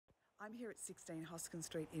I'm here at 16 Hosken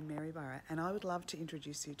Street in Maryborough, and I would love to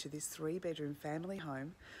introduce you to this 3-bedroom family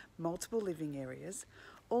home, multiple living areas,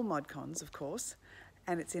 all mod cons of course,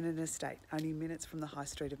 and it's in an estate only minutes from the high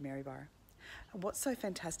street of Maryborough. And what's so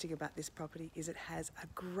fantastic about this property is it has a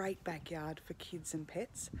great backyard for kids and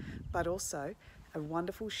pets, but also a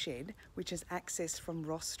wonderful shed which is accessed from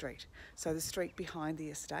Ross Street, so the street behind the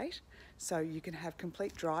estate. So you can have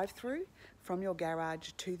complete drive-through from your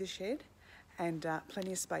garage to the shed, and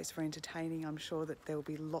plenty of space for entertaining. I'm sure that there will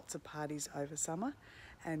be lots of parties over summer.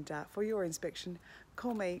 And for your inspection,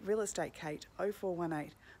 call me, Real Estate Kate,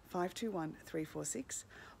 0418 521 346,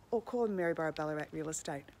 or call Maryborough Ballarat Real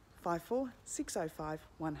Estate, 54 605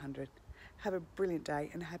 100. Have a brilliant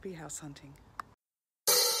day and happy house hunting.